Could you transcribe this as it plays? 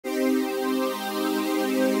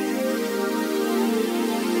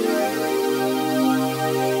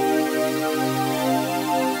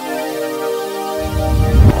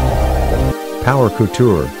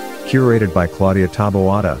Couture, curated by Claudia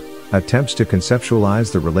Taboada, attempts to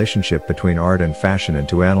conceptualize the relationship between art and fashion and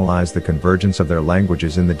to analyze the convergence of their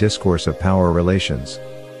languages in the discourse of power relations.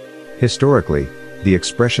 Historically, the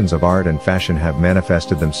expressions of art and fashion have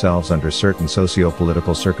manifested themselves under certain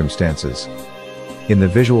socio-political circumstances. In the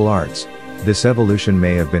visual arts, this evolution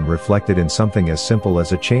may have been reflected in something as simple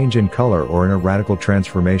as a change in color or in a radical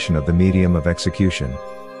transformation of the medium of execution.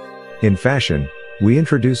 In fashion, we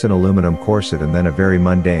introduce an aluminum corset and then a very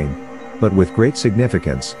mundane, but with great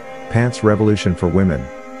significance, pants revolution for women.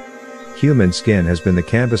 Human skin has been the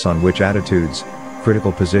canvas on which attitudes,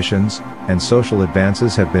 critical positions, and social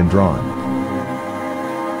advances have been drawn.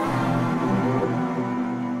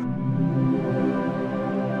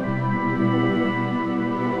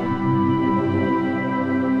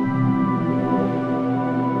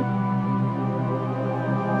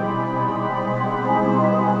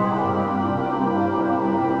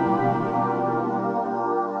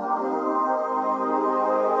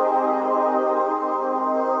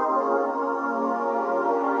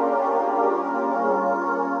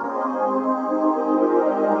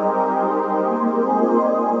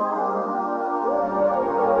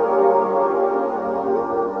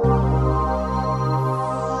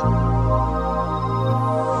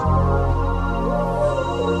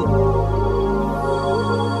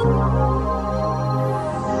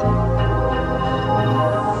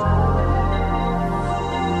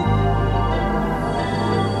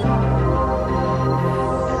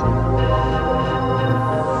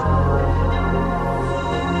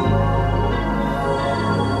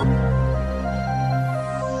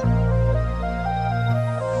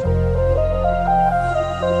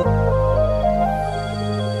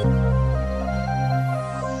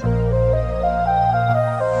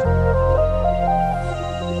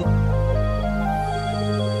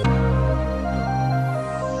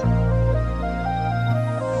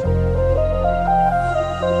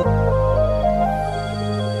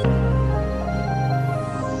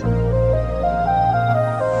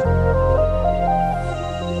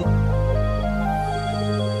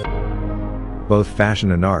 Both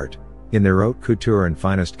fashion and art, in their haute couture and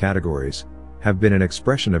finest categories, have been an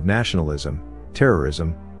expression of nationalism,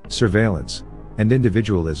 terrorism, surveillance, and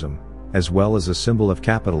individualism, as well as a symbol of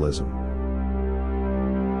capitalism.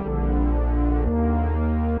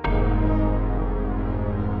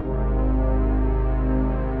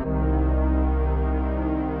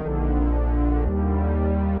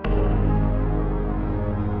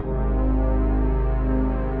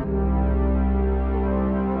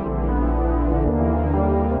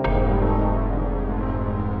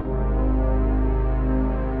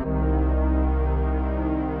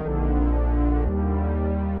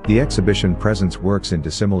 The exhibition presents works in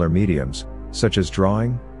dissimilar mediums, such as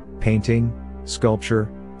drawing, painting,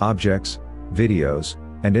 sculpture, objects, videos,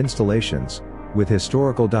 and installations, with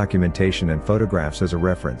historical documentation and photographs as a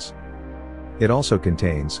reference. It also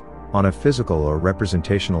contains, on a physical or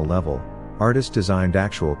representational level, artist-designed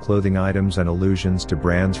actual clothing items and allusions to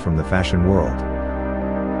brands from the fashion world.